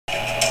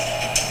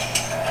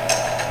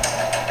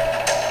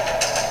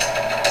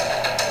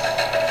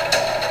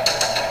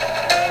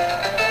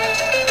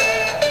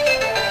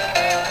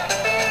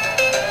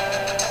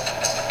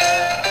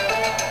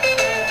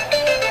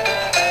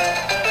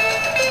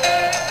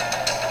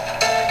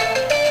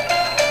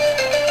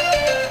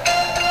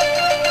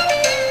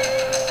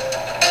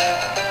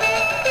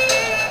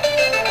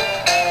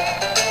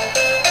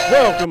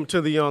Welcome to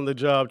the On the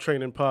Job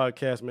Training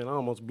Podcast, man. I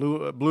almost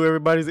blew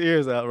everybody's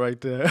ears out right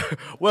there.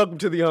 Welcome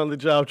to the On the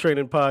Job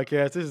Training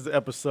Podcast. This is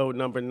episode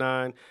number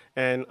 9,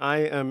 and I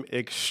am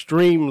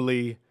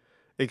extremely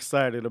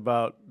excited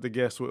about the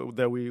guest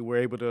that we were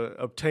able to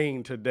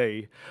obtain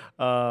today.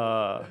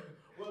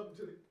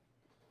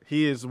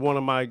 He is one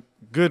of my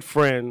good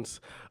friends,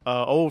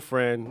 old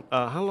friend.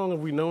 How long have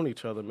we known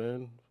each other,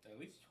 man? At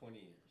least 20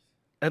 years.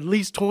 At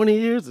least 20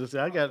 years?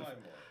 I got.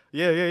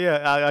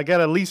 Yeah. I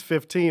got at least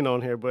 15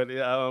 on here, but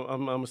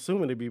I'm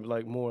assuming it'd be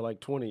like more like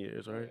 20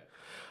 years, right?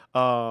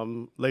 Yeah.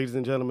 Ladies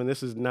and gentlemen,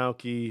 this is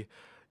Naoki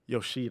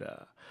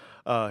Yoshida.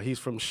 He's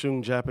from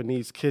Shun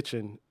Japanese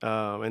Kitchen,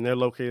 and they're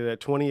located at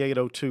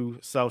 2802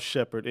 South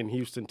Shepherd in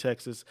Houston,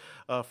 Texas.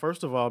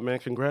 First of all, man,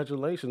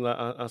 congratulations!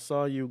 I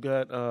saw you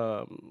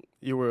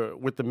you were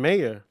with the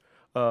mayor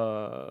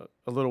a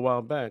little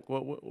while back.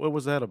 What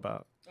was that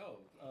about?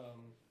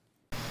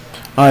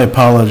 I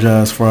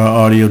apologize for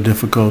our audio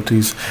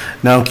difficulties.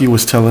 Naoki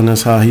was telling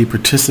us how he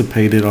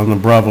participated on the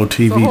Bravo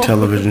TV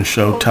television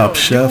show Top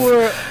Chef,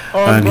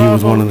 and he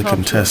was one of the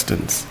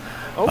contestants.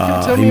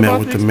 He met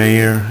with the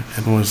mayor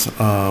and was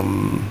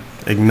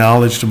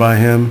acknowledged by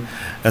him,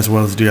 as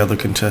well as the other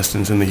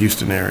contestants in the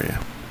Houston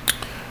area.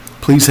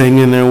 Please hang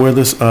in there with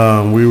us.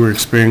 We were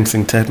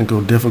experiencing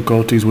technical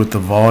difficulties with the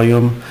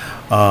volume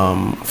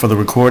for the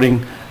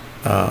recording.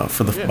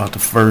 About the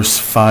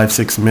first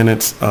 5-6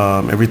 minutes,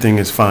 everything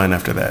is fine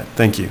after that.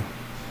 Thank you.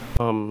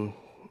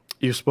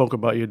 You spoke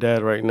about your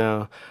dad right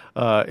now.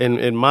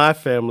 In my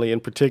family, in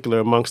particular,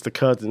 amongst the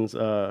cousins,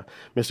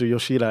 Mr.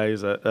 Yoshida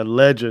is a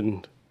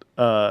legend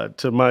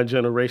to my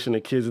generation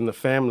of kids in the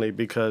family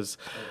because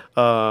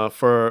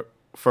for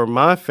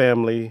my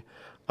family,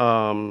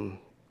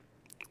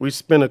 we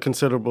spent a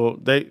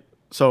considerable.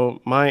 So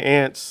my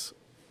aunts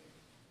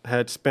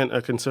had spent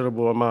a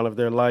considerable amount of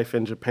their life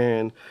in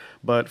Japan,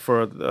 but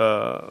for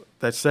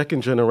that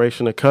second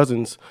generation of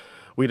cousins,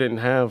 we didn't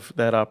have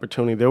that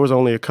opportunity. There was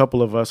only a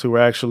couple of us who were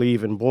actually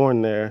even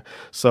born there.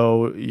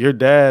 So your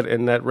dad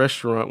in that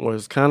restaurant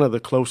was kind of the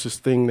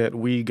closest thing that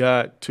we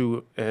got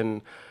to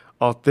an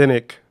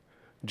authentic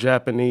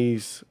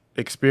Japanese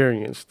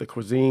experience, the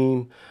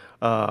cuisine,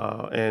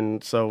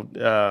 and so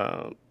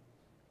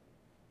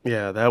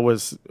that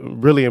was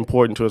really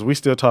important to us. We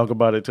still talk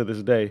about it to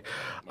this day.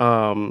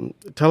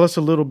 Tell us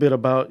a little bit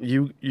about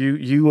you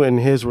and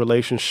his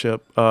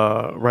relationship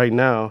right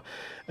now,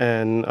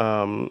 and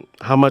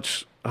how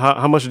much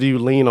do you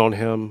lean on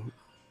him,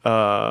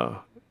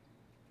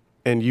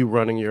 and you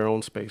running your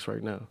own space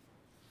right now?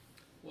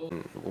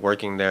 Well,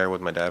 working there with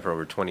my dad for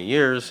over 20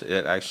 years,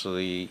 it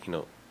actually,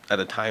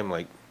 at a time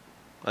I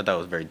thought it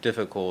was very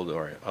difficult,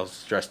 or I was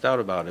stressed out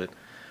about it.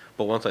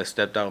 But once I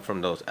stepped out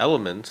from those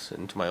elements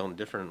into my own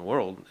different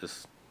world,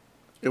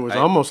 it was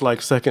almost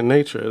like second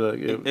nature.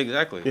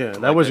 Exactly. Yeah,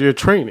 that was your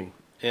training.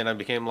 And I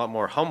became a lot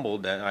more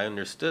humbled that I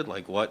understood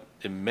what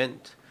it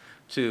meant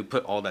to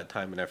put all that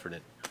time and effort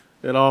in.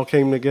 It all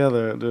came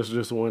together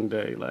just one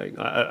day.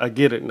 I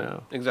get it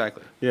now.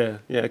 Exactly. Yeah.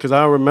 Because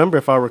I remember,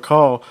 if I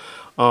recall,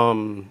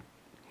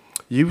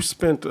 you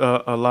spent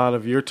a lot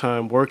of your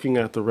time working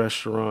at the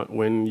restaurant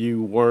when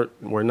you were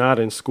not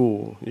in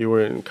school. You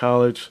were in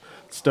college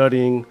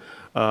studying,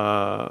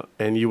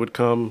 and you would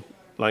come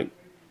you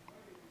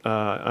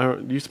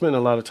spent a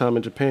lot of time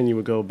in Japan. You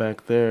would go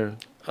back there.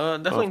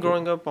 Definitely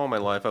growing up all my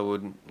life, I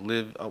would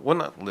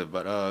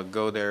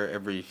go there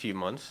every few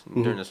months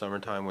during the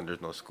summertime when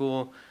there's no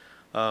school.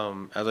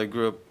 As I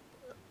grew up,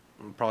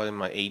 probably in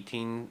my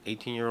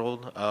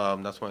 18-year-old,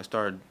 that's when I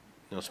started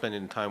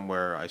spending time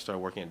where I started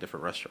working at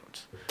different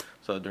restaurants.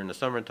 So during the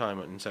summertime,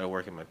 instead of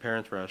working at my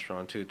parents'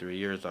 restaurant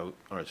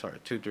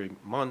 2-3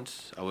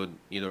 months, I would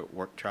either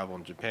travel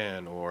in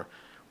Japan or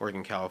work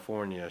in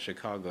California,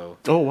 Chicago.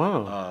 Oh,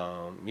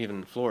 wow.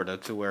 Even Florida,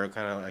 to where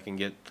I can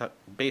get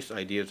base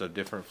ideas of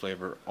different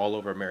flavor all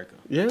over America.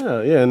 Yeah,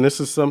 and this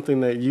is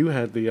something that you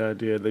had the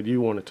idea that you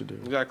wanted to do.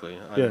 Exactly.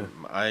 Yeah.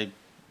 I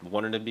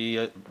wanted to be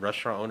a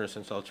restaurant owner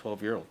since I was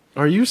 12-year-old.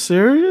 Are you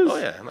serious? Oh,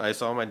 yeah. I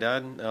saw my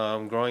dad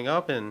growing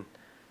up, and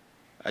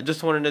I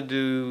just wanted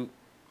to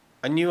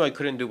I knew I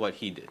couldn't do what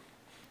he did,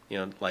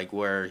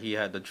 where he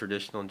had the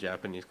traditional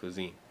Japanese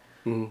cuisine.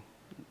 Mm-hmm.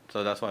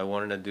 So that's why I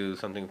wanted to do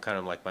something kind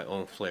of like my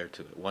own flair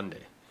to it one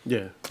day.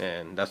 Yeah.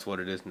 And that's what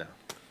it is now.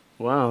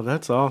 Wow,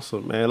 that's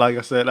awesome, man. Like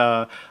I said,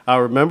 I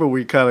remember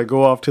we kind of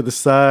go off to the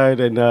side,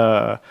 and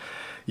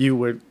you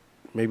would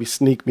maybe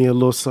sneak me a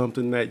little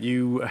something that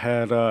you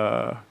had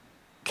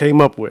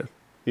came up with.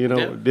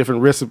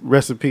 Different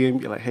recipe, and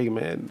be like, hey,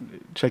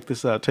 man, check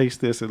this out, taste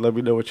this, and let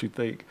me know what you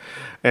think.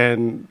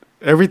 And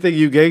everything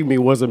you gave me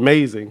was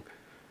amazing.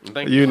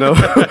 Thank you.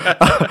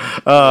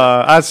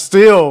 I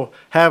still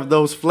have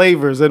those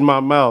flavors in my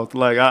mouth.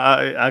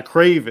 I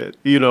crave it,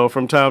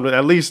 from time to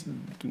at least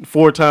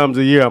 4 times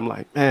a year. I'm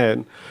like,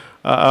 man,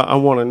 I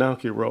want a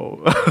Naoki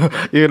roll,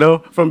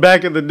 from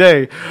back in the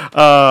day.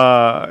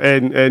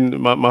 And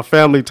my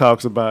family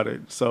talks about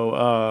it. So,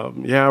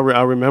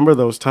 I remember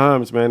those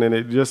times, man, and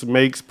it just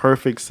makes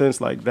perfect sense.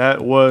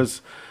 That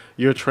was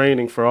your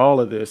training for all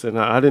of this, and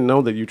I didn't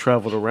know that you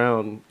traveled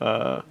around.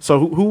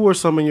 So who were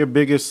some of your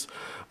biggest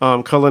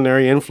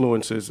culinary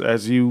influences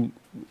as you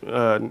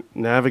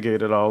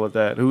navigated all of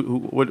that?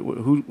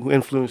 Who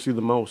influenced you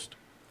the most?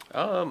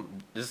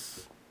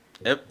 This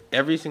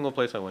every single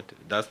place I went to.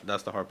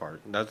 That's the hard part.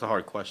 That's the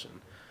hard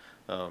question.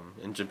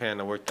 In Japan,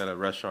 I worked at a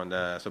restaurant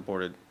that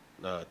supported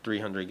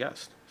 300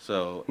 guests.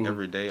 So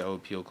every day I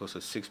would peel close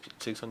to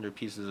 600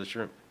 pieces of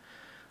shrimp.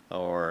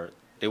 Or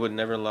they would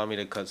never allow me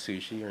to cut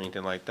sushi or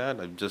anything like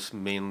that. I just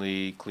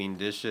mainly clean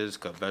dishes,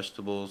 cut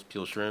vegetables,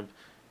 peel shrimp,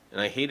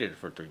 and I hated it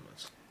for 3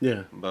 months.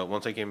 Yeah. But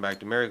once I came back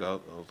to America,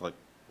 I was like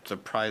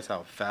surprised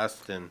how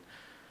fast and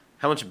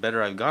how much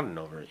better I've gotten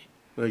over it.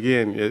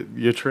 Again,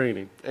 your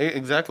training.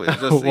 Exactly.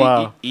 Just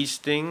wow. each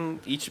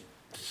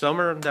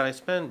summer that I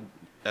spent,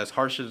 as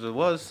harsh as it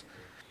was,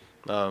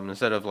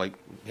 instead of like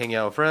hanging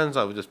out with friends,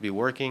 I would just be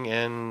working,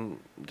 and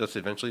just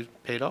eventually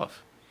paid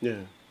off.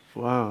 Yeah.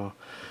 Wow.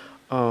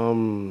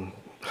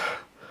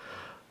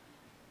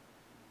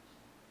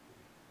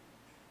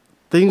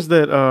 Things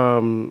that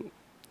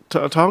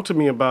talk to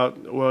me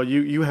about. Well,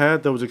 you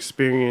had those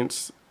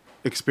experiences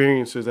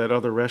at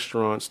other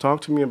restaurants. Talk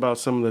to me about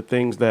some of the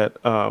things that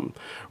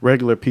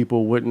regular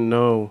people wouldn't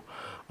know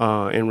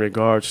in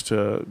regards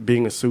to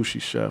being a sushi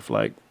chef.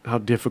 Like, how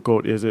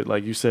difficult is it?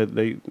 Like you said,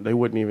 they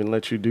wouldn't even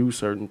let you do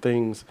certain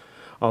things,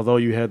 although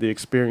you had the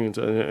experience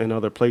in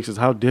other places.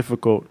 How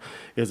difficult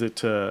is it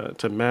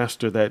to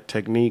master that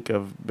technique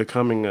of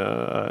becoming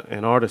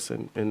an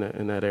artisan in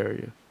that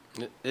area?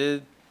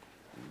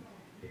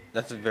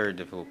 That's a very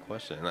difficult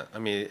question. I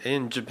mean,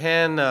 in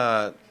Japan,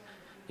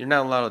 you're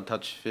not allowed to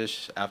touch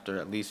fish after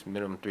at least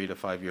minimum 3 to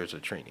 5 years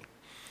of training.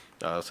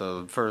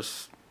 So the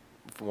first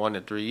 1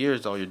 to 3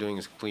 years, all you're doing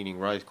is cleaning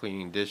rice,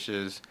 cleaning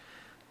dishes,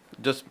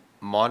 just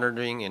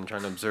monitoring and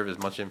trying to observe as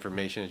much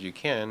information as you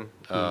can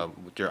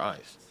with your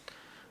eyes.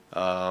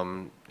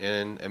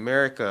 In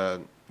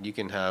America, you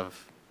can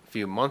have a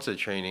few months of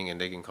training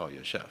and they can call you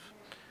a chef.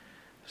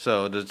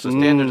 So the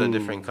standards of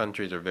different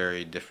countries are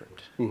very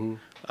different.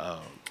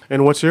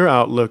 And what's your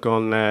outlook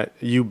on that?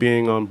 You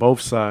being on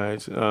both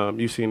sides,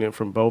 you've seen it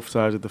from both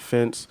sides of the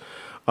fence.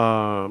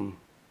 Do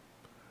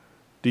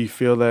you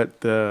feel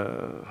that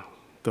the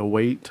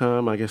wait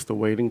time, I guess the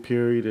waiting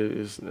period,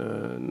 is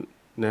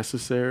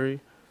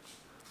necessary?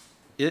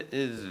 It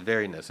is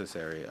very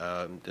necessary,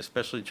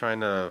 especially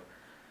trying to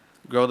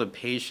grow the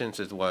patience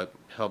is what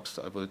helps,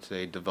 I would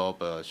say,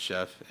 develop a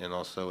chef and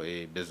also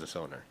a business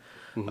owner.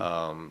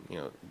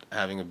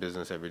 Having a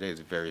business every day is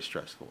very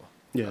stressful.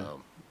 Yeah.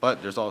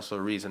 But there's also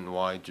a reason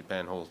why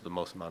Japan holds the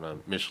most amount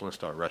of Michelin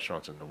star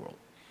restaurants in the world.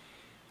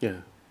 Yeah.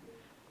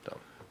 So.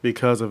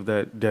 Because of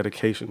that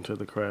dedication to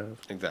the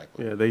craft.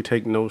 Exactly. Yeah, they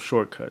take no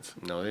shortcuts.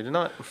 No, they do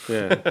not.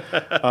 Yeah.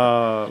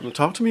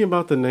 Talk to me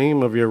about the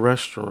name of your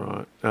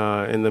restaurant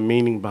and the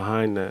meaning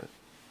behind that.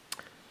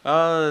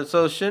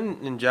 So Shun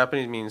in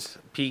Japanese means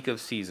peak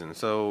of season.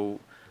 So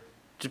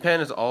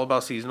Japan is all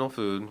about seasonal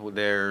food.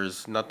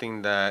 There's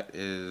nothing that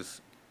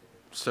is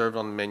served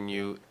on the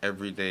menu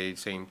every day,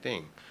 same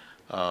thing.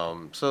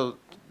 So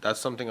that's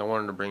something I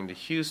wanted to bring to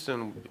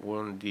Houston.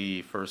 One of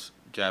the first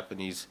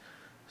Japanese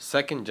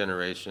second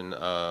generation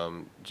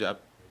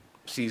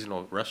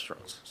seasonal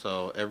restaurants.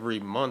 So every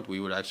month we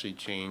would actually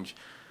change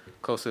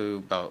close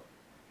to about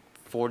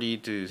 40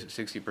 to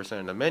 60%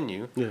 of the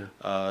menu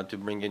to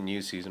bring in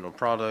new seasonal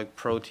product,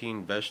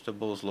 protein,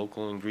 vegetables,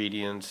 local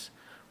ingredients,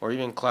 or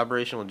even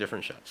collaboration with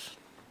different chefs.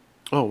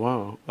 Oh,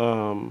 wow.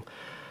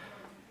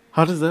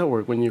 How does that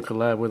work when you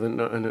collab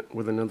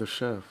with another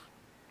chef?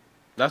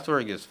 That's where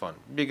it gets fun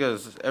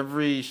because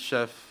every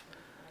chef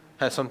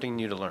has something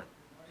new to learn.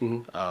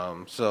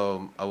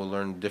 So I will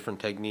learn different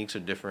techniques or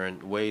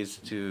different ways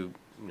to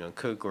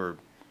cook or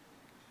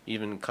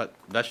even cut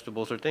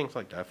vegetables or things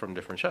like that from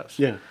different chefs.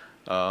 Yeah.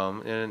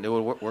 And it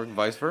would work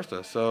vice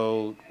versa.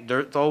 So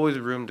there's always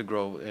room to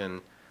grow,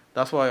 and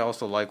that's why I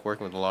also like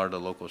working with a lot of the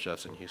local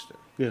chefs in Houston.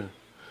 Yeah.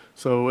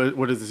 So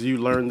what is this? You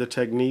learn the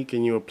technique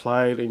and you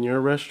apply it in your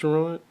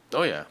restaurant?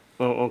 Oh, yeah.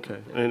 Oh,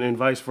 okay. And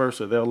vice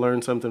versa. They'll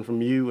learn something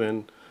from you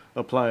and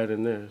apply it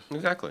in theirs.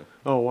 Exactly.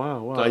 Oh,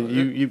 wow. So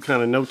you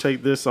kind of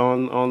notate this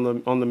on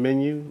the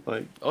menu?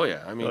 Like. Oh,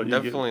 yeah. I mean,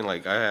 definitely,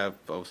 I have,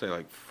 I would say,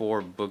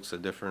 4 books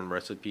of different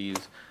recipes.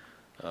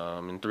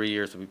 In 3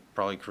 years, we've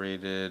probably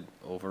created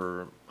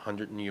over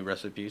 100 new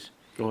recipes.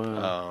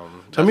 Wow.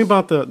 Tell me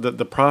about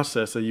the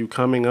process of you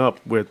coming up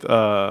with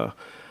not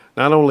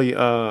only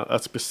a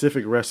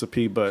specific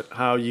recipe, but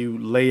how you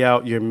lay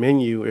out your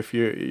menu if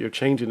you're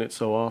changing it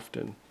so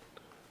often.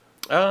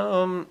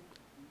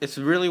 It's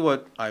really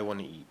what I want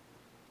to eat.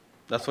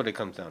 That's what it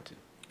comes down to.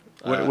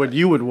 What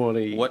you would want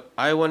to eat. What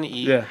I want to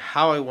eat,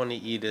 how I want to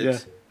eat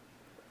it,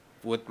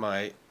 with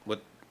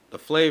the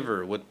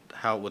flavor, with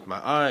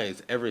my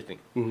eyes, everything.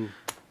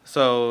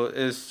 So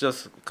it's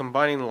just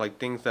combining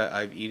things that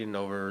I've eaten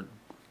over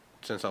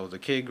since I was a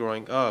kid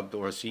growing up,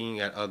 or seeing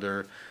at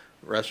other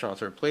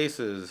restaurants or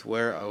places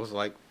where I was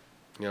like,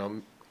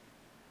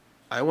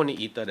 I want to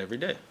eat that every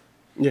day.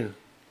 Yeah.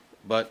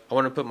 but I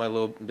want to put my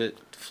little bit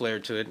flair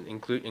to it,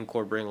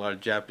 incorporating a lot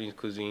of Japanese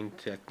cuisine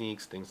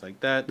techniques, things like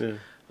that. Yeah.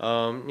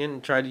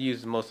 And try to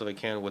use the most of I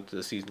can with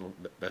the seasonal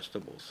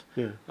vegetables.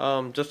 Yeah.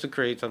 Just to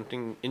create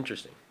something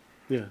interesting.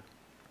 Yeah.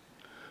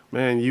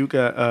 Man, you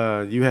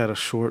had a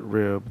short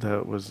rib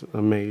that was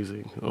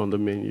amazing on the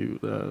menu.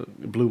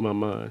 It blew my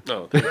mind.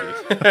 Oh, thank you.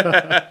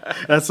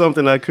 That's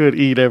something I could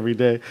eat every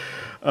day.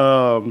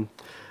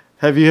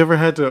 Have you ever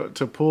had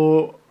to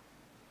pull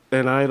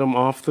an item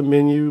off the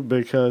menu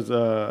because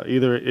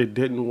either it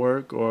didn't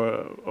work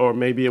or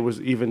maybe it was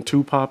even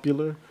too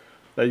popular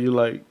that you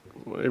like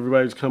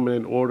everybody's coming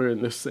in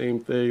ordering the same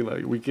thing,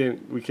 like we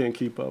can't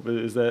keep up?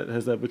 Has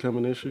that become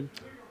an issue?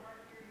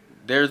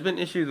 There's been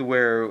issues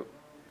where,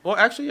 well,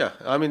 actually, yeah.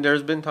 I mean,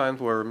 there's been times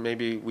where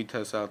maybe we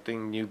test out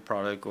new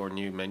product or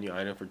new menu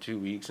item for 2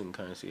 weeks and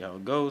kind of see how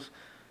it goes.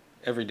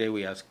 Every day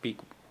we ask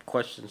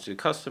questions to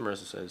customers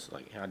that says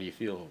like, how do you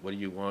feel? What do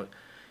you want?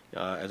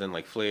 As in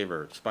like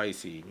flavor,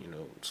 spicy,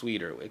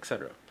 sweeter,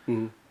 etc.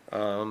 Mm-hmm.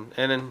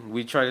 And then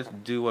we try to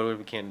do whatever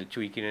we can to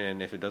tweak it,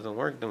 and if it doesn't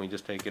work, then we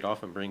just take it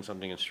off and bring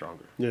something in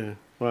stronger. Yeah.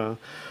 Wow.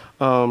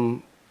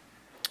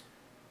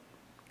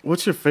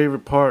 What's your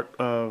favorite part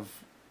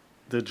of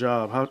the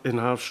job?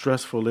 How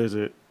stressful is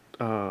it?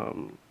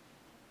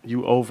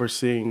 You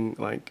overseeing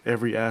like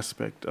every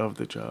aspect of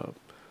the job.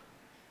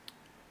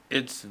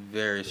 It's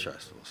very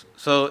stressful.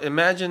 So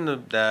imagine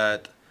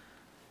that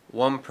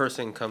one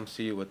person comes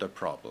to you with a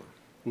problem.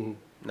 Mm-hmm.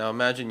 Now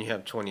imagine you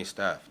have 20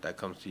 staff that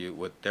comes to you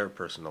with their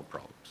personal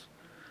problems.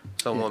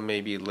 Someone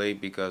may be late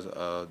because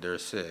they're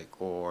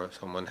sick, or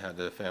someone had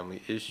a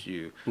family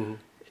issue. Mm-hmm.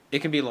 It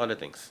can be a lot of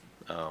things.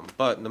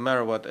 But no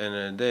matter what, at the end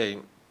of the day,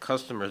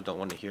 customers don't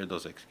want to hear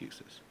those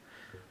excuses.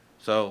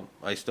 So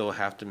I still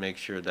have to make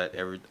sure that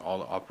all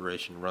the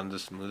operation runs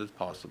as smooth as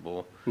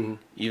possible, Mm-hmm.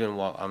 even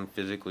while I'm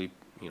physically,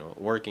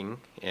 working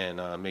and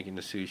making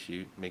the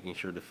sushi, making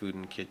sure the food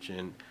in the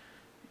kitchen,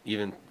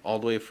 even all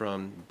the way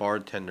from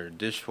bartender,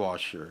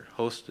 dishwasher,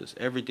 hostess,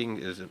 everything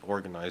is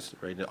organized,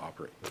 ready to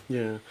operate.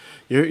 Yeah,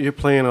 you're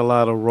playing a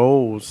lot of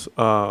roles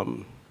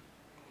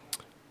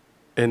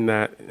in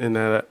that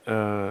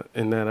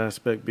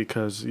aspect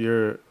because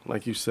you're,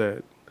 like you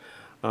said,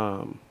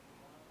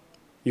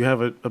 you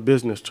have a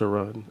business to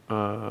run,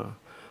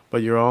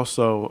 but you're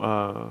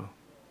also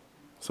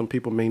some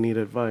people may need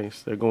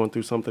advice. They're going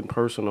through something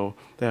personal.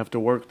 They have to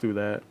work through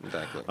that.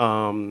 Exactly.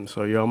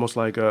 So you're almost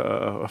like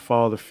a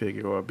father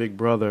figure or a big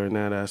brother in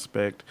that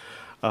aspect,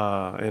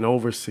 an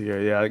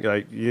overseer. Yeah,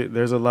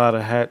 there's a lot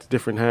of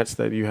different hats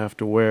that you have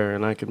to wear,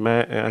 and I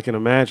can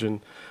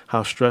imagine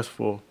how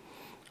stressful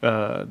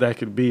that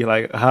could be.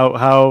 Like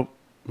how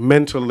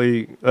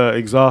mentally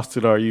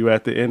exhausted are you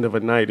at the end of a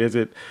night? Is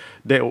it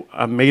that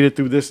I made it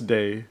through this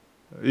day?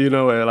 And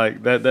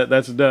like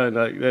that's done.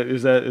 Like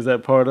is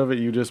that part of it?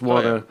 You just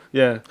want to,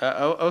 yeah.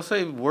 I'll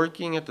say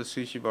working at the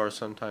sushi bar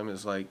sometimes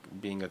is like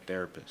being a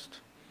therapist.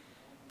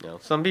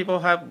 Some people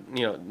have,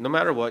 no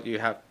matter what,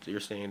 you're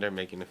staying there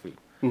making the food.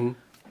 Mm-hmm.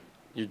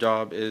 Your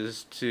job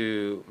is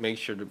to make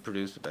sure to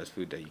produce the best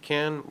food that you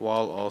can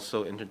while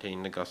also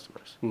entertaining the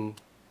customers. Mm-hmm.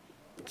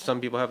 Some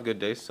people have good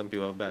days, some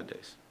people have bad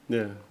days.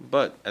 Yeah.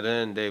 But at the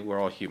end of the day, we're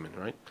all human,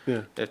 right?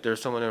 Yeah. If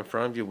there's someone in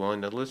front of you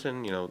willing to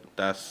listen,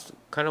 that's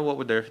kind of what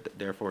we're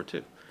there for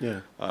too. Yeah.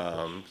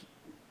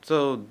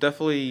 So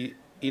definitely,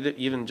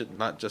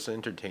 not just an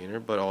entertainer,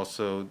 but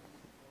also,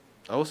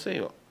 I would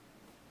say,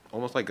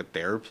 almost like a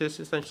therapist,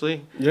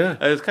 essentially. Yeah.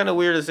 It's kind of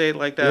weird to say it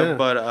like that, yeah.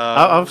 but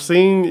I've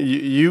seen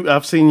you.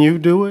 I've seen you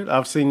do it.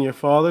 I've seen your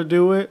father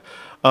do it.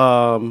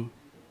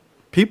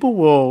 People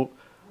will.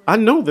 I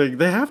know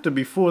they have to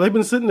be full. They've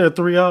been sitting there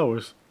 3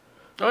 hours.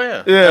 Oh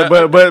yeah. Yeah,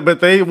 but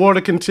they want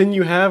to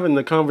continue having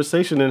the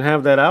conversation and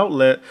have that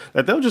outlet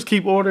that they'll just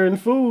keep ordering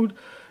food.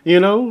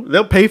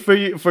 They'll pay for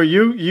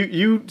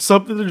you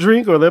something to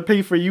drink, or they'll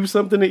pay for you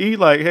something to eat.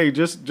 Like, hey,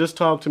 just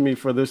talk to me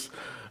for this,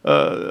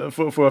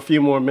 for a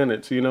few more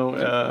minutes. Yeah.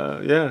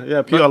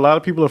 A lot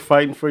of people are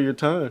fighting for your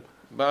time.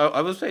 But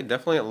I would say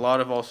definitely a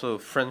lot of also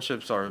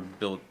friendships are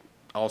built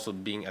also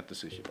being at the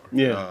sushi bar.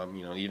 Yeah.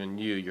 Even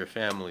your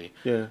family.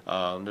 Yeah.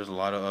 There's a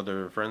lot of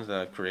other friends that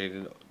I've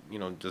created.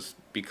 Just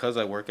because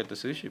I work at the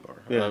sushi bar.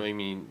 Yeah. I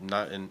mean,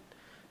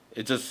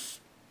 it's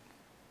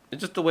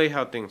just the way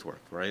how things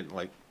work, right?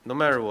 Like, no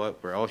matter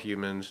what, we're all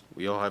humans.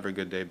 We all have our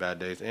good day, bad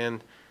days,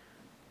 and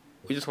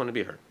we just want to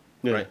be heard,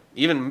 yeah. right?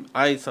 Even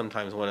I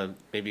sometimes want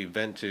to maybe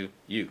vent to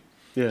you.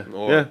 Yeah.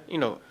 Or,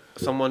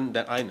 someone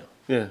that I know.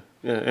 Yeah.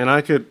 Yeah. And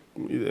I could,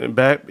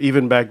 back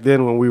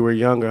then when we were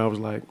younger, I was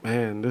like,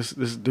 man, this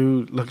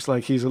dude looks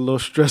like he's a little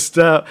stressed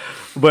out.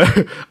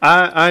 But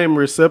I am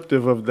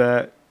receptive of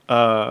that.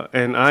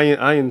 And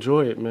I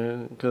enjoy it,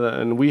 man,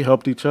 and we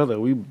helped each other.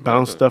 We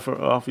bounce stuff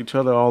off each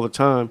other all the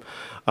time,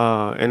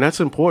 and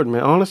that's important,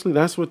 man. Honestly,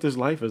 that's what this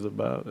life is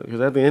about.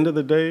 Because at the end of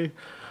the day,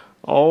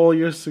 all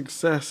your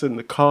success and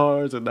the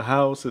cars and the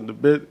house and the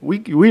bit,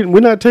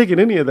 we're not taking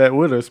any of that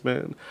with us,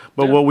 man.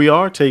 But what we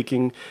are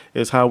taking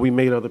is how we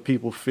made other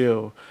people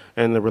feel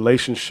and the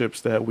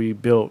relationships that we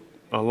built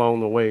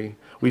along the way.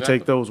 We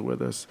take those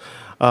with us.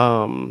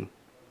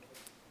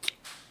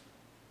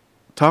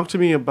 Talk to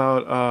me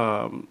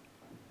about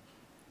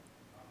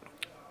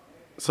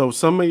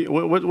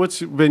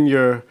what's been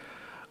your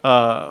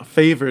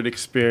favorite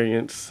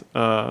experience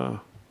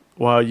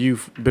while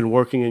you've been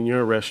working in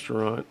your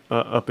restaurant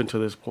up until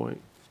this point?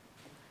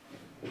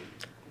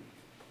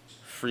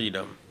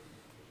 Freedom.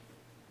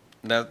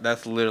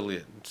 That's literally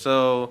it.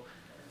 So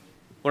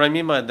what I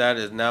mean by that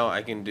is now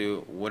I can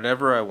do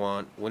whatever I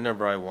want,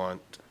 whenever I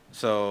want.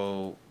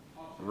 So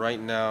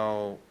right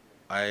now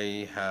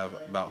I have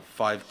about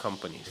 5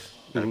 companies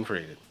that I've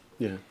created.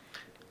 Yeah.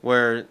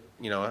 Where,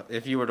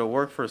 if you were to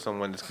work for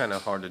someone, it's kind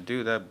of hard to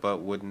do that,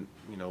 but wouldn't,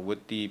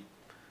 with the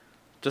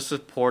just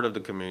support of the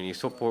community,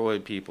 support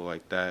with people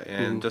like that,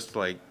 and just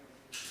like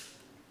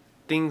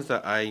things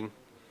that I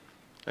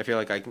feel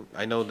like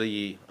I know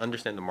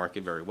understand the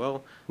market very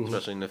well,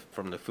 especially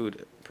from the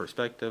food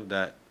perspective,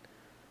 that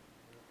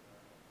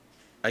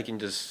I can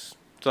just.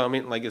 So I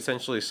mean, like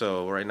essentially,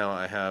 so right now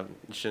I have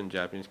Shun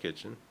Japanese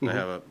Kitchen. I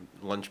have a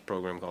lunch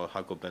program called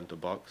Hako Bento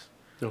Box.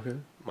 Okay.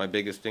 My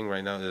biggest thing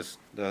right now is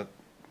the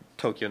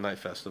Tokyo Night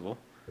Festival.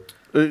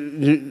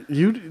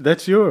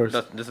 That's yours.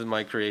 This is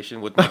my creation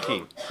with my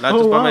team, not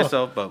just by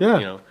myself, but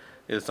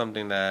it's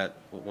something that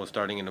was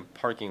starting in a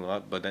parking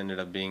lot, but ended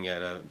up being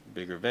at a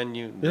bigger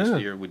venue. This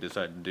year, we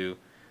decided to do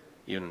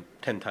even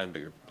 10 times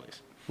bigger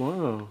place.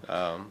 Wow.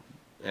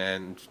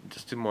 And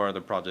just 2 more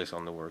other projects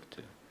on the work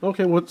too.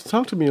 Okay, well,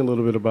 talk to me a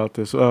little bit about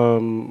this.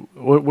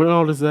 What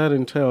all does that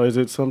entail? Is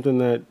it something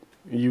that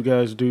you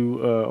guys do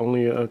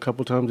only a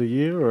couple times a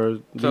year, or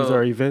these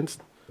are events?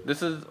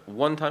 This is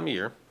 1 time a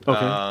year.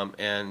 Okay.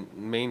 And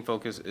main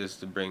focus is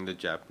to bring the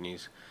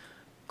Japanese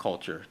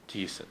culture to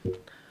Houston.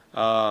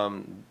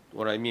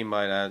 What I mean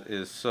by that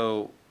is,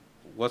 so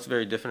what's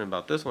very different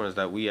about this one is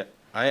that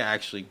I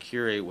actually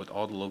curate with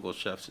all the local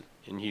chefs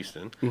in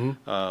Houston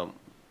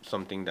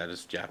something that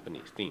is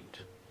Japanese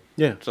themed.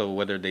 Yeah. So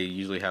whether they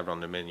usually have it on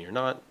their menu or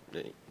not,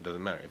 it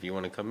doesn't matter. If you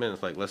want to come in,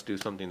 it's like, let's do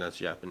something that's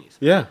Japanese.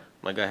 Yeah.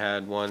 Like I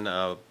had one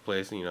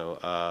place, Click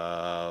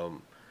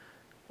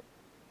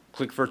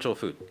Virtual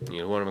Food,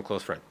 one of my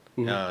close friends.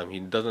 He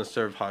doesn't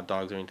serve hot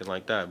dogs or anything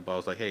like that, but I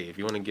was like, hey, if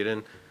you want to get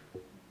in,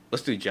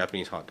 let's do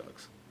Japanese hot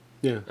dogs.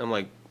 Yeah. I'm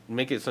like,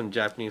 make it some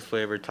Japanese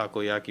flavor,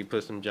 takoyaki,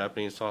 put some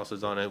Japanese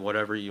sauces on it,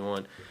 whatever you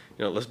want.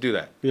 Let's do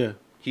that. Yeah.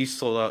 He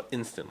sold out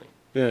instantly.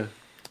 Yeah.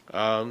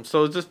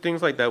 So it's just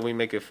things like that. We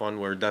make it fun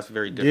where that's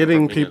very different.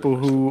 Getting people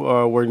who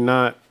were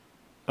not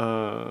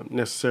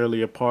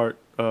necessarily a part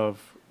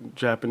of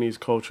Japanese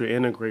culture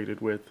integrated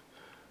with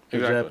the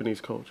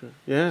Japanese culture.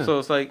 Yeah. So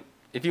it's like,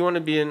 if you want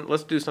to be in,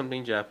 let's do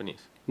something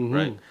Japanese,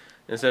 right?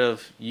 Instead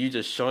of you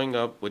just showing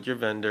up with your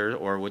vendor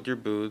or with your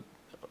booth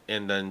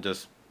and then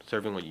just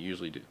serving what you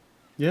usually do.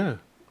 Yeah.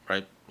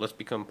 Right? Let's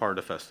become part of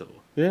the festival.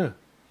 Yeah.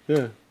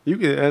 Yeah.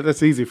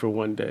 That's easy for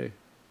one day.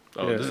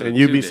 Oh, yeah. And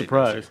you'd be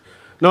surprised.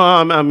 No,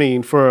 I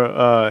mean for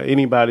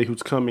anybody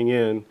who's coming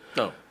in.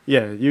 Oh.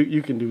 Yeah,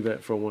 you can do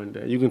that for one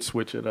day. You can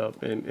switch it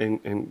up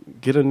and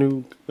get a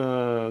new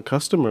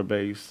customer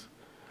base.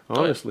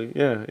 Honestly,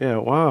 yeah,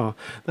 wow.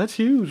 That's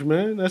huge,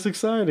 man. That's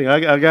exciting.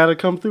 I got to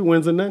come through.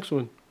 When's the next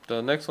one?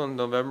 The next one,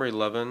 November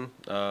 11,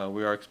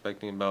 we are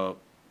expecting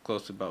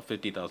close to about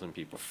 50,000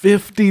 people.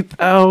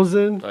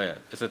 50,000? Oh, yeah.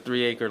 It's a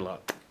 3-acre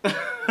lot.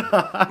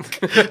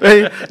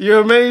 Hey,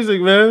 you're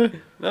amazing,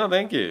 man. No,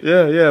 thank you.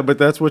 Yeah, but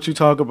that's what you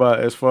talk about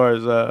as far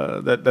as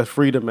that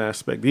freedom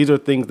aspect. These are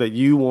things that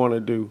you want to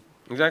do.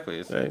 Exactly.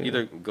 It's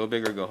either go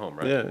big or go home,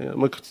 right? Yeah. I'm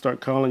going to start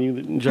calling you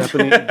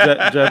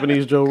the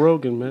Japanese Joe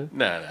Rogan, man.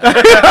 Nah.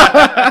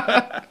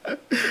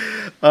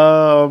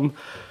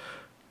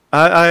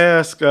 I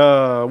ask,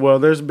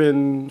 there's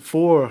been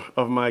 4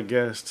 of my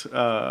guests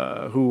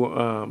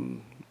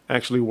who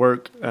actually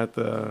work at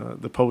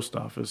the post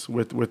office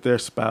with their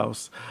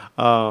spouse.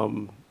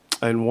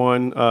 And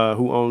one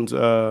who owns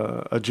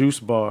a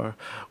juice bar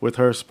with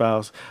her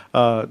spouse.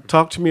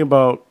 Talk to me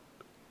about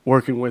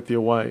working with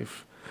your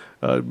wife.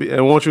 I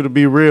want you to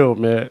be real,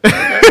 man.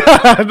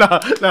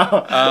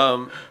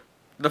 No.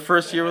 The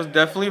first year was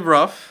definitely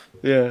rough.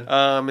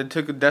 Yeah. It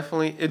took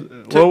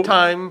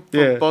time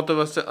for both of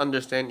us to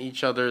understand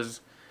each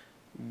other's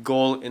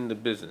goal in the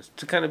business,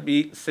 to kind of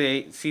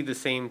see the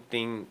same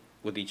thing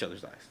with each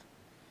other's eyes.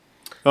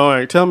 All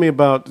right. Tell me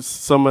about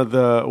some of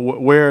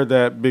where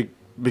that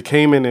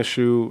became an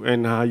issue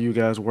and how you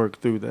guys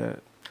worked through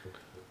that.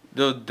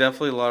 There was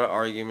definitely a lot of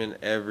argument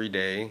every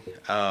day,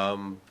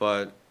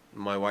 but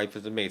my wife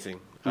is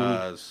amazing.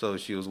 So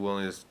she was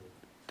willing to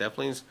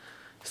definitely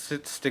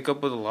stick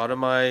up with a lot of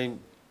my,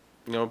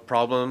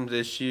 problems,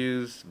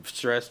 issues,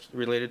 stress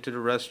related to the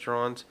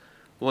restaurants,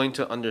 willing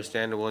to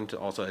understand and willing to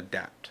also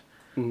adapt.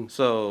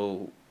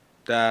 So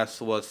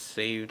that's what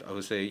saved, I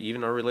would say,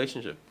 even our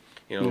relationship.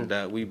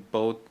 That we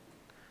both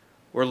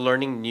were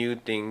learning new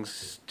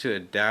things to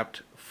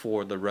adapt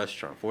for the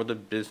restaurant, for the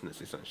business,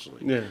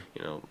 essentially. Yeah.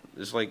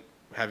 It's like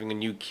having a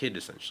new kid,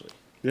 essentially.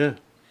 Yeah.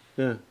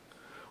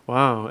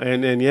 Wow.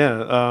 And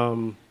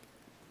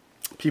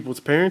people's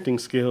parenting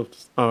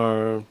skills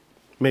are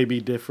maybe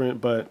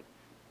different, but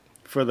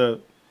for the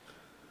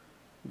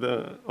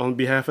on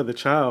behalf of the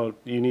child,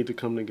 you need to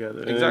come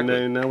together.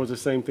 Exactly. And that was the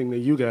same thing that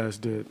you guys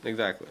did.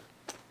 Exactly.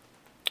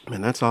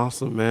 Man, that's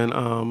awesome,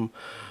 man.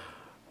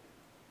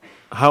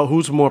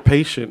 Who's more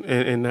patient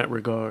in that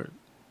regard?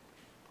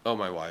 Oh,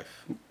 my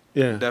wife.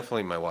 Yeah,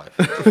 Definitely my wife.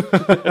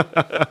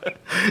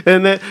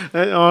 and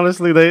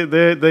honestly,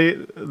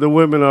 the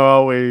women are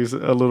always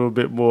a little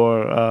bit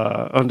more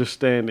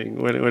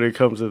understanding when it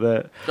comes to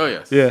that. Oh,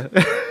 yes. Yeah.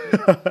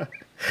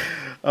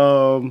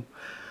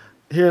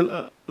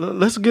 Here,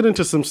 let's get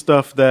into some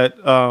stuff that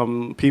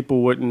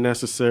people wouldn't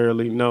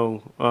necessarily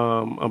know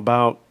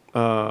about.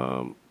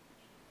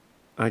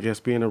 I guess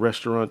being a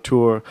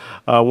restaurateur,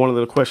 one of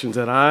the questions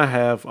that I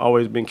have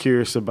always been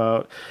curious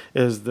about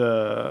is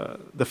the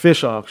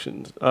fish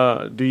auctions.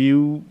 Do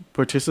you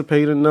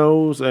participate in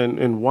those,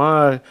 and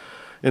why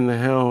in the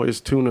hell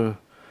is tuna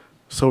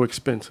so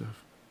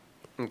expensive?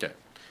 Okay.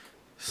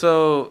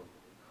 So,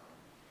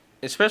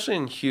 especially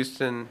in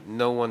Houston,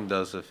 no one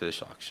does the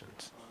fish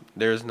auctions.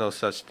 There's no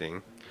such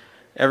thing.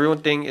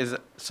 Everything is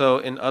so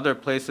in other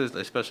places,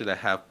 especially that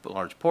have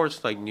large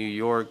ports like New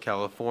York,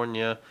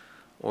 California,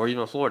 or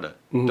even Florida.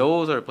 Mm-hmm.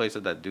 Those are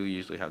places that do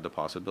usually have the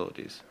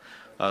possibilities.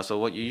 So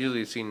what you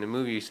usually see in the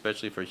movie,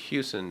 especially for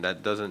Houston,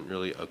 that doesn't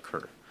really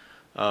occur.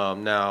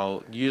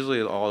 Now,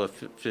 usually all the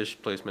fish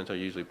placements are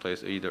usually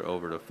placed either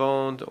over the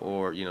phone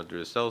or through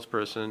the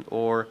salesperson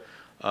or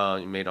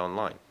made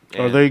online.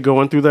 And are they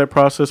going through that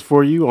process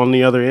for you on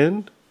the other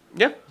end?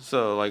 Yeah.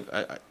 So like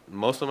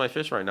most of my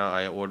fish right now,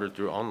 I order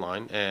through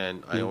online,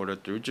 and I order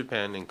through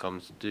Japan and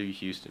comes to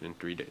Houston in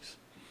 3 days.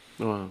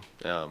 Wow.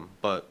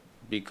 But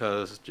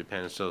because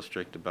Japan is so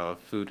strict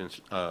about food and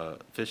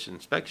fish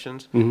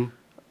inspections,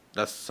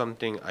 that's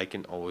something I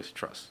can always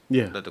trust.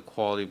 Yeah. That the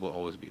quality will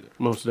always be there.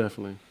 Most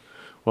definitely.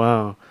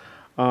 Wow.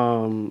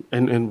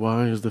 And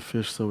why is the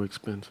fish so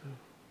expensive?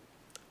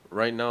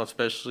 Right now,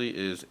 especially,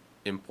 is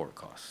import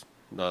costs,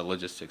 the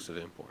logistics of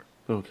import.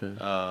 Okay.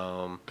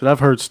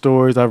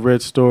 Because I've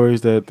read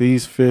stories that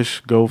these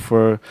fish go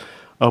for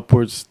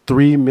upwards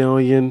 $3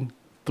 million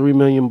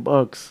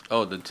bucks.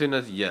 Oh, the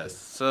tunas, yes.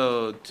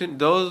 So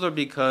those are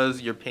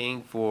because you're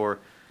paying for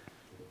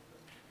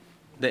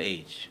the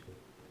age.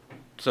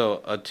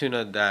 So a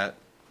tuna that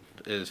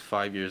is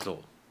 5 years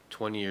old,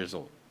 20 years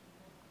old,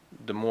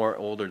 the more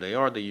older they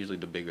are,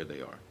 the bigger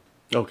they are.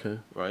 Okay.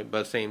 Right, but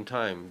at the same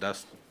time,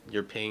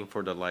 you're paying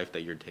for the life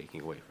that you're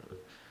taking away from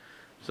it.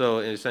 So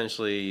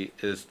essentially,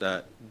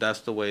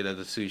 that's the way that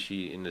the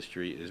sushi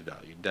industry is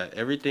valued. That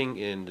everything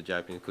in the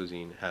Japanese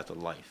cuisine has a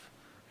life.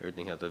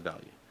 Everything has a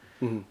value.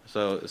 Mm-hmm.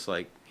 So it's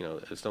like,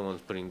 if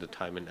someone's putting the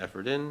time and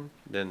effort in,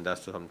 then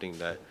that's something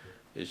that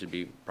it should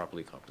be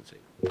properly compensated.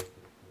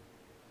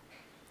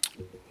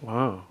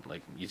 Wow.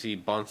 Like you see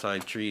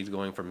bonsai trees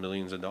going for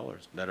millions of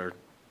dollars that are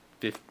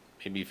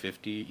maybe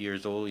 50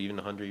 years old, even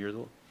 100 years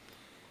old.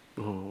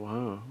 Oh,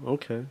 wow.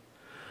 Okay.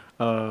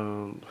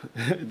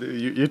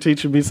 You're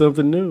teaching me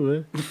something new,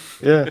 man.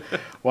 Yeah.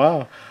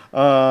 Wow.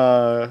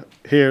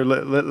 Here,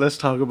 let's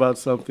talk about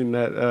something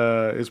that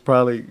is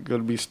probably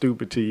going to be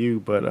stupid to you,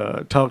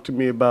 but talk to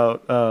me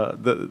about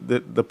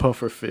the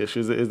puffer fish.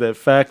 Is that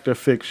fact or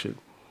fiction?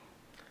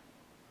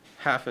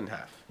 Half and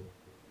half.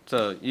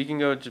 So you can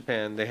go to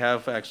Japan. They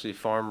have actually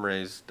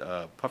farm-raised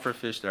puffer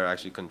fish that are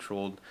actually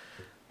controlled.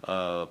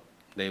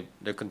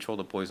 They control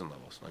the poison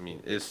levels. I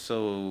mean, it's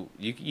so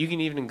you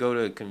can even go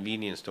to a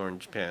convenience store in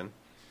Japan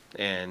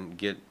and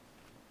get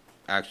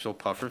actual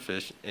puffer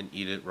fish and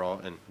eat it raw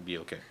and be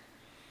okay.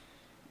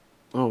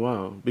 Oh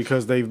wow!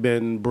 Because they've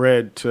been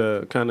bred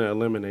to kind of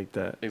eliminate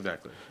that.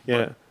 Exactly. Yeah.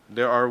 But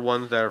there are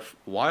ones that are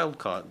wild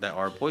caught that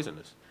are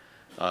poisonous.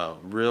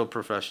 Real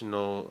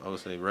professional, I would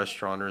say,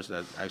 restaurateurs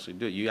that actually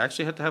do it. You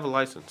actually have to have a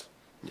license.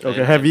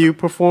 Okay. Have you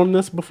performed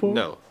this before?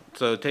 No.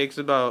 So it takes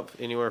about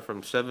anywhere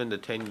from 7 to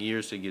 10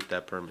 years to get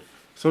that permit.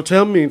 So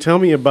tell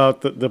me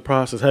about the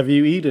process. Have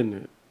you eaten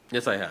it?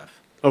 Yes, I have.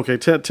 Okay,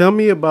 tell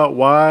me about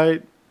why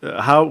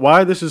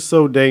this is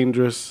so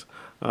dangerous.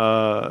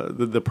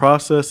 The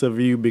process of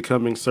you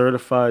becoming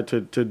certified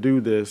to do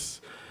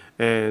this,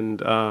 and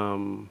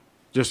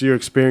just your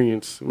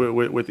experience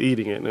with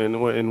eating it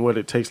and what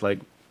it tastes like.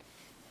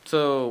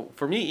 So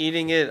for me,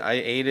 eating it, I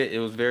ate it. It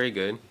was very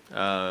good.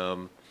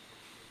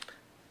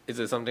 Is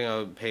it something I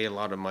would pay a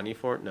lot of money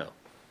for? No.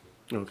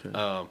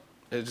 Okay.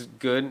 It's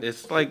good.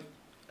 It's like,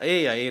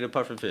 hey, I ate a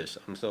puffer fish.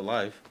 I'm still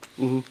alive.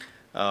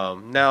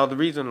 Mm-hmm. Now the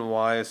reason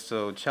why it's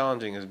so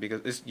challenging is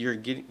because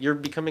you're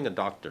becoming a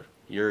doctor.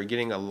 You're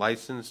getting a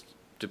license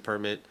to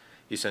permit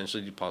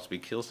essentially to possibly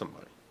kill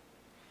somebody.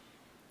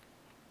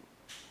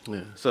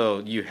 Yeah. So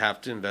you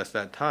have to invest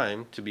that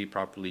time to be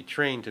properly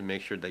trained to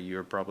make sure that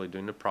you're properly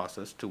doing the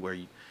process to where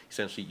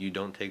essentially you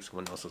don't take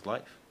someone else's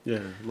life.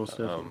 Yeah, most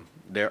definitely.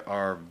 There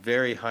are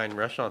very high-end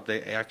restaurants.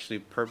 They actually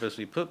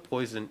purposely put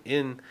poison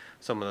in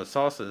some of the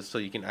sauces so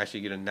you can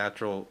actually get a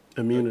natural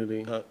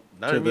immunity. Not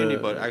immunity,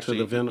 but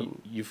actually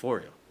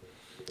euphoria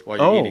while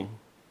you're eating.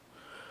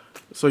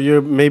 So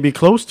you're maybe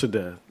close to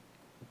death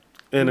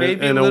in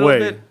a way.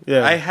 Bit.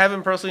 Yeah. I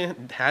haven't personally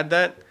had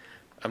that.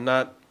 I'm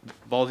not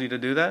ballsy to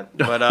do that,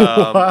 but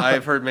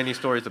I've heard many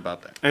stories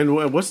about that. And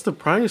what's the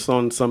price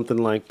on something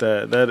like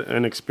that? That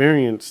an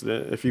experience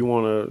that if you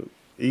want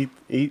to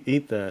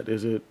eat that,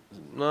 is it?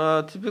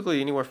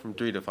 Typically anywhere from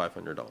 $300 to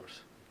 $500.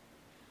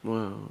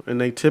 Wow.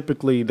 And they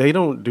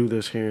don't do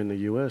this here in the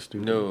U.S., do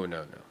they? No.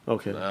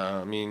 Okay.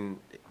 I mean,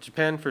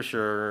 Japan for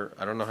sure.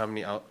 I don't know how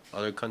many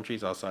other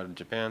countries outside of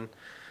Japan,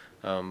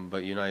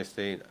 but United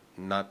States,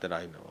 not that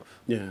I know of.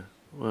 Yeah.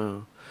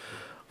 Wow.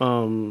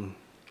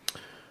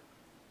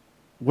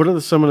 What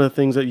are some of the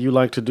things that you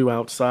like to do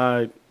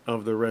outside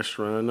of the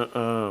restaurant,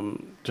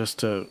 just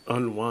to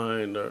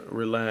unwind or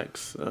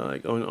relax,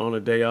 like on a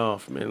day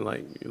off, man?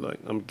 Like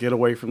get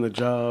away from the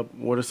job.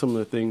 What are some of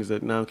the things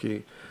that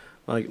Naoki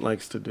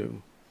likes to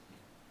do?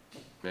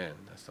 Man,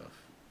 that's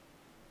tough.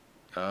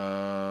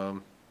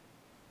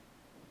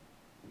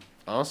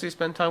 Honestly,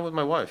 spend time with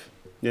my wife.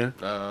 Yeah.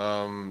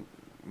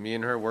 Me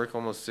and her work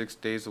almost 6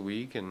 days a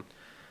week, and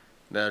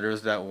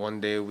there's that one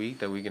day a week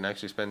that we can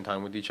actually spend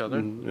time with each other.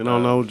 And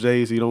on those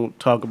days, you don't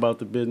talk about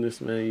the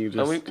business, man. You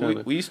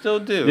just we still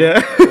do.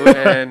 Yeah.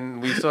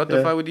 And we still have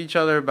to fight with each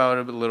other about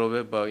it a little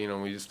bit, but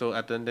we still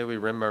at the end of the day we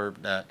remember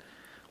that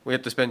we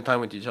have to spend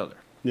time with each other.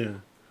 Yeah.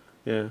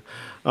 Yeah.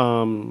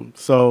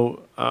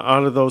 So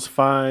out of those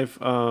 5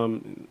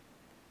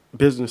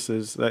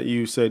 businesses that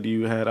you said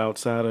you had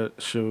outside of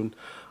Shun,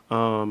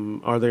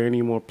 are there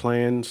any more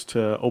plans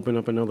to open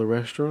up another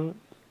restaurant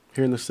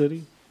here in the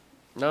city?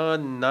 No,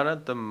 not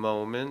at the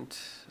moment.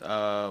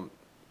 Yeah,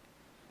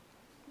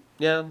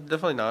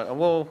 definitely not.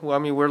 Well, I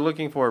mean, we're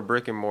looking for a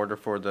brick and mortar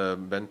for the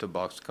bento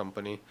box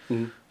company.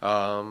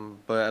 Mm-hmm.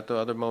 But at the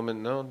other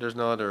moment, no, there's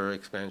no other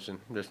expansion.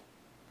 There's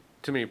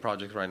too many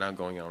projects right now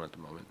going on at the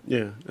moment.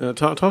 Yeah.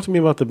 Talk to me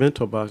about the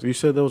bento box. You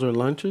said those are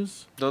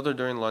lunches? Those are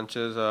during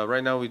lunches.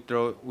 Right now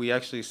we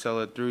actually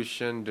sell it through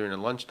Shun during the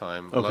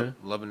lunchtime, okay.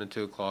 11 to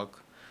 2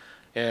 o'clock.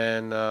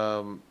 And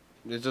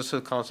it's just a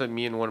concept.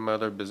 Me and one of my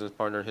other business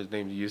partner, his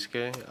name's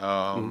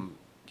Yusuke.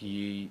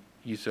 He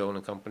used to own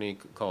a company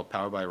called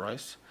Power by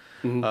Rice.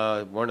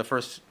 Mm-hmm. One of the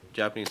first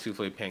Japanese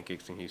souffle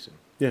pancakes in Houston.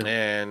 Yeah.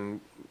 And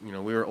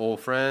we were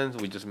old friends.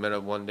 We just met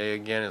up one day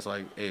again. It's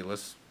like, hey,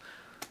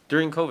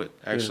 during COVID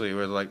actually,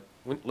 we're like,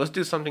 let's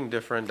do something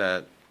different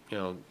that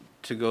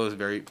to go is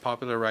very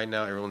popular right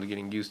now. Everyone's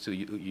getting used to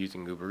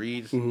using Uber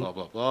Eats, blah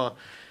blah blah.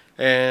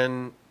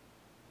 And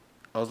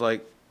I was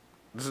like,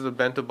 this is a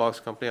bento box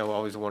company I've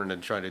always wanted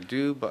to try to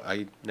do, but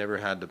I never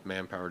had the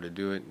manpower to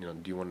do it.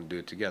 Do you want to do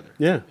it together?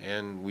 Yeah.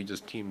 And we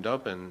just teamed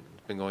up, and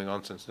it's been going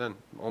on since then,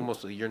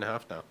 almost a year and a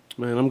half now.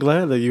 Man, I'm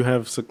glad that you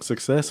have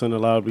success in a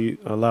lot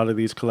of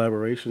these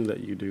collaborations that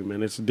you do,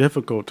 man. It's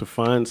difficult to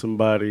find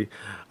somebody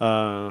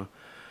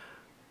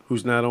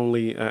who's not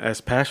only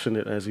as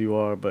passionate as you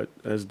are, but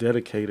as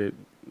dedicated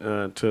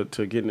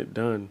to getting it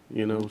done,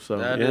 So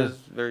that is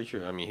very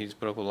true. I mean, he's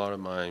put up a lot of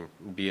my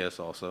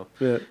BS also.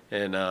 Yeah.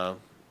 And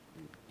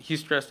he's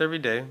stressed every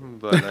day,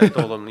 but I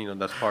told him,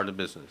 that's part of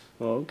the business.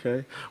 Oh,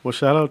 okay. Well,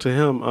 shout out to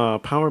him.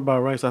 Powered by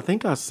Rice. I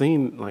think I've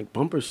seen like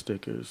bumper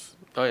stickers.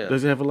 Oh yeah.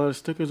 Does he have a lot of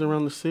stickers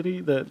around the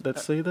city that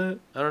say that?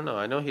 I don't know.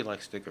 I know he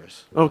likes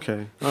stickers.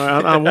 Okay. All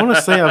right. I want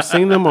to say I've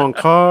seen them on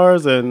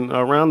cars and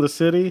around the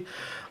city.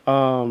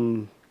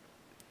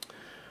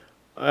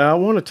 I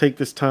want to take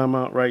this time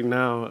out right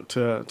now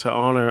to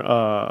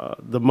honor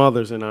the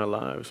mothers in our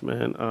lives,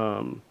 man.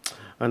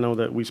 I know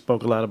that we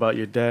spoke a lot about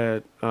your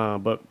dad,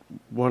 but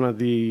one of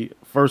the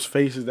first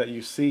faces that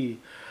you see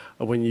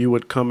when you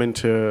would come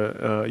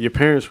into your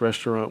parents'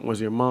 restaurant was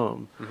your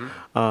mom.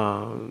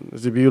 Mm-hmm.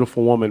 It's a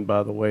beautiful woman,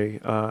 by the way,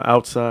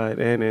 outside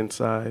and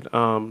inside.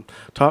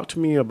 Talk to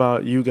me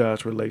about you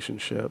guys'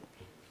 relationship.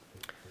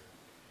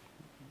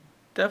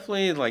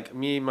 Definitely, like,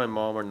 me and my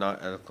mom are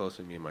not as close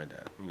as me and my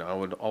dad. I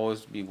would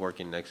always be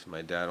working next to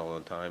my dad all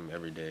the time,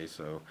 every day,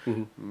 so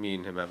me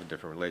and him have a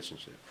different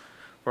relationship.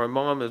 For my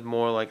mom, is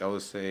more like, I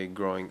would say,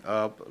 growing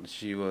up,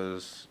 she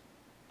was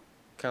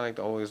kind of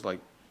like always like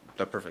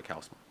the perfect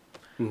house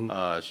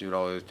mom. She would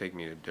always take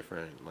me to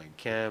different like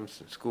camps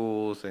and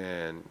schools,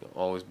 and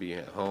always be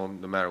at home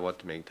no matter what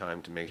to make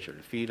time to make sure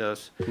to feed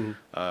us.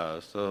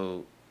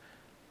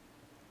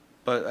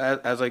 But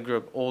as I grew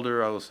up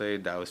older, I would say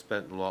that I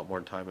spent a lot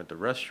more time at the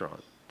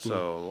restaurant.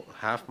 So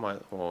I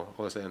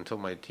would say until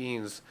my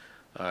teens,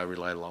 I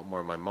relied a lot more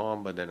on my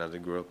mom. But then as I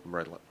grew up,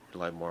 I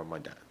relied more on my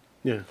dad.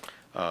 Yeah.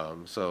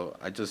 So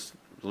I just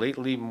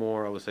lately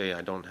more, I would say,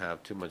 I don't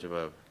have too much of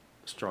a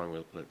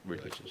strong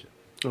relationship.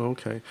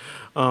 Okay.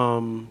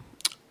 I'm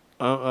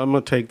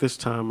gonna take this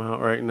time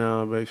out right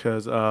now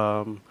because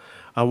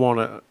I want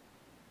to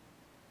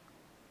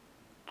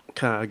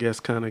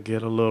kind of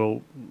get a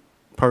little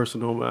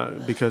personal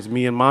because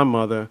me and my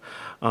mother,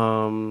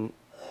 kind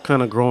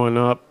of growing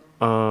up,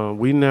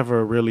 we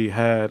never really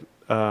had.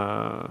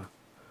 Of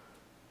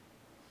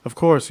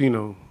course,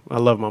 I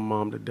love my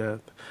mom to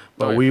death,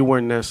 but we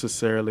weren't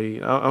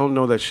necessarily. I don't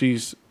know that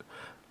she's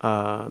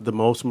the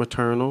most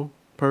maternal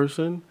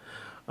person.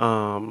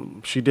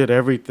 She did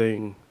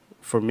everything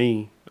for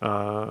me.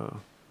 I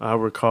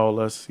recall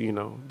us,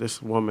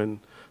 this woman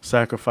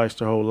sacrificed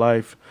her whole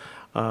life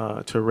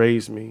to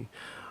raise me.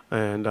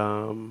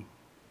 And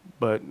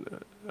but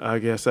I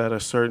guess at a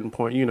certain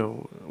point,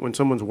 when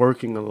someone's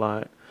working a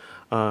lot,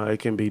 it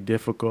can be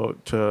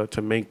difficult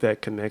to make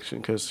that connection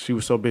because she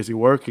was so busy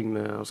working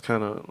that I was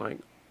kind of like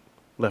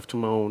left to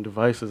my own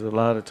devices a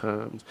lot of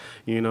times,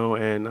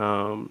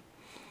 and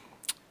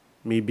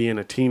me being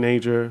a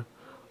teenager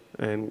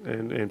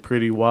and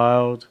pretty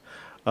wild,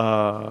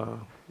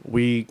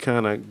 we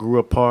kind of grew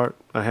apart.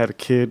 I had a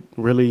kid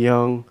really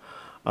young,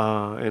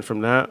 and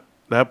from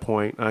that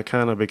point, I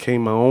kind of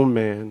became my own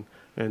man,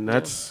 and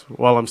that's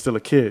while I'm still a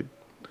kid.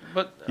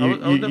 But I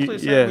would definitely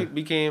say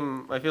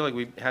I feel like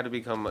we had to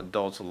become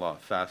adults a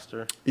lot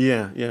faster.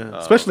 Yeah.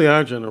 Especially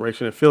our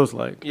generation, it feels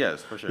like.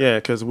 Yes, for sure. Yeah,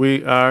 because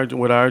with our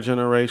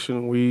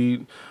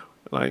generation,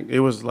 it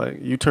was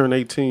like you turn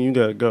 18, you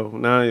gotta go.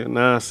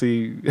 Now I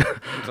see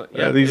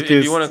these kids.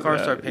 If you want a car,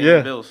 start paying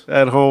your bills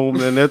at home,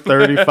 and they're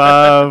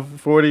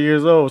 35, 40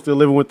 years old, still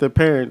living with their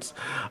parents.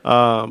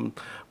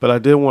 But I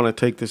did want to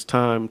take this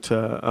time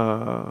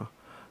to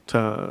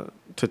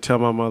tell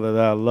my mother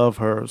that I love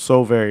her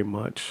so very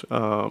much.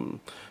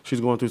 She's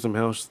going through some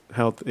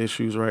health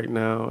issues right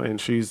now,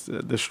 and she's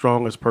the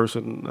strongest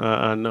person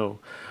I know.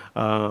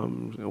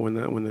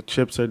 When the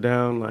chips are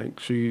down, like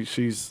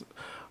she's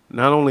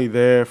not only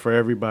there for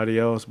everybody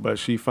else, but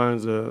she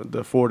finds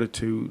the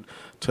fortitude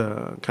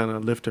to kind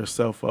of lift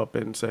herself up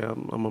and say,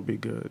 "I'm gonna be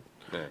good."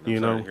 Man, I'm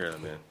sorry to hear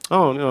that, man.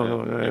 Oh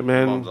no,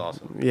 man. Mom's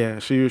awesome. Yeah,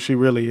 she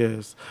really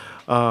is,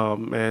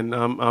 and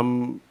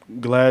I'm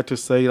glad to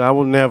say I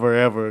will never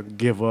ever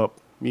give up,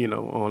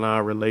 on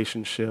our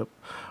relationship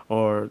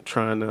or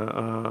trying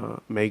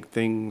to make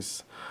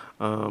things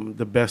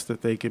the best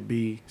that they could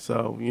be.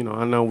 So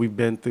I know we've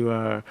been through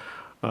our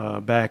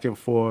back and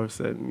forth,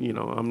 and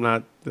I'm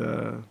not.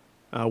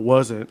 I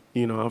wasn't.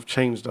 I've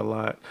changed a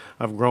lot.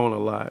 I've grown a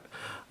lot,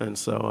 and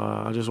so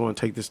I just want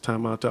to take this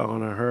time out to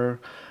honor her.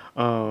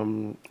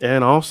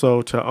 And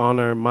also to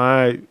honor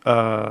my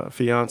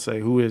fiance,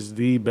 who is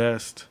the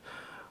best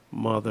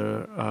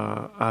mother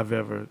I've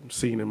ever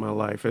seen in my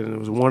life. And it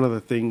was one of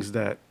the things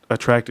that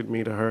attracted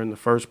me to her in the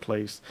first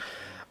place.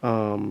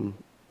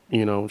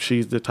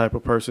 She's the type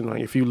of person,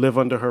 like, if you live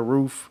under her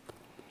roof,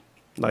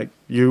 like,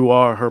 you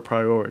are her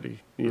priority.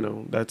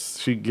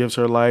 She gives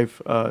her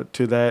life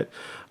to that.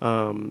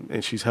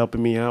 And she's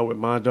helping me out with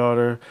my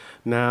daughter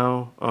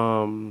now.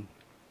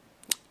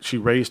 She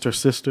raised her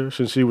sister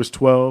since she was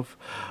 12.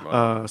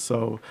 Wow.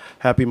 So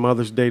happy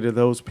Mother's Day to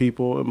those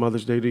people, and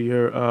Mother's Day to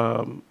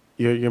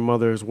your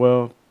mother as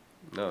well.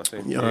 No,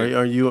 same here.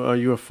 Are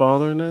you a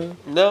father now?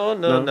 No,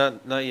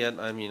 not yet.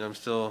 I mean, I'm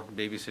still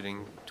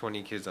babysitting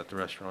 20 kids at the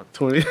restaurant.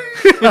 20.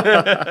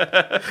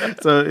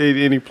 So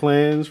any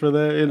plans for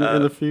that in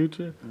the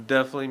future?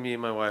 Definitely, me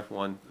and my wife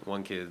want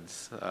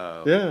kids.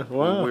 Yeah,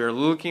 wow. We're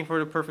looking for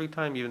the perfect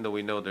time, even though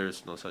we know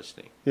there's no such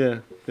thing. Yeah,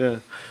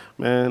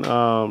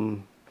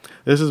 man.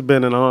 This has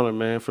been an honor,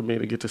 man, for me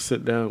to get to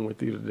sit down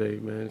with you today,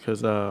 man,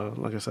 because,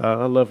 like I said,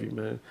 I love you,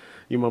 man.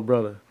 You're my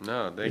brother.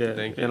 No, thank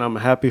you. And I'm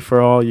happy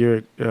for all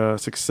your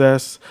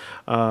success.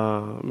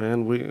 Man,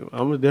 I'm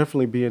going to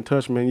definitely be in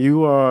touch, man.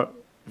 You are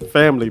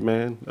family,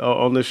 man,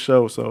 on this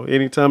show. So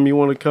anytime you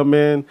want to come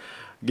in,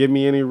 give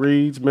me any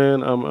reads,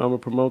 man, I'm going to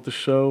promote the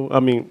show.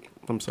 I'm going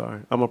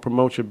to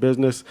promote your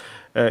business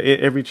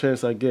every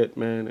chance I get,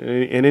 man,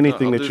 and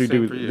anything that you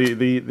do.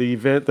 The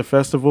event, the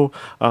festival,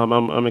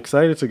 I'm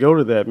excited to go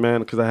to that, man,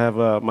 because I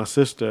have my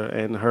sister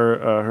and her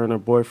and her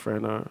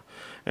boyfriend are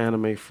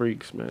anime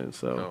freaks, man.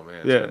 So, oh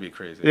man, it's gonna be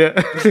crazy.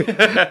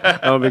 Yeah,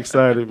 I'm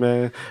excited,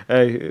 man.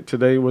 Hey,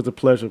 today was a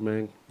pleasure,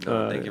 man.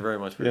 No, thank you very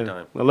much for your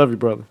time. I love you,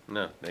 brother.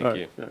 No, thank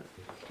you.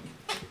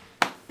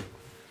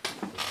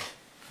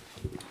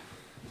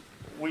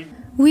 Right.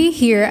 We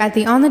here at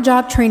the On the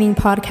Job Training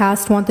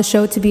Podcast want the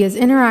show to be as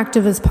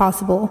interactive as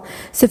possible.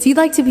 So if you'd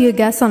like to be a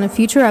guest on a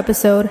future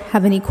episode,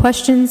 have any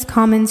questions,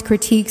 comments,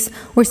 critiques,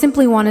 or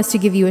simply want us to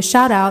give you a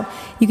shout out,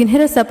 you can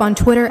hit us up on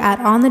Twitter at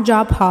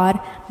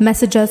OnTheJobPod,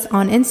 message us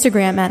on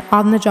Instagram at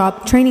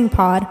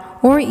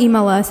OnTheJobTrainingPod, or email us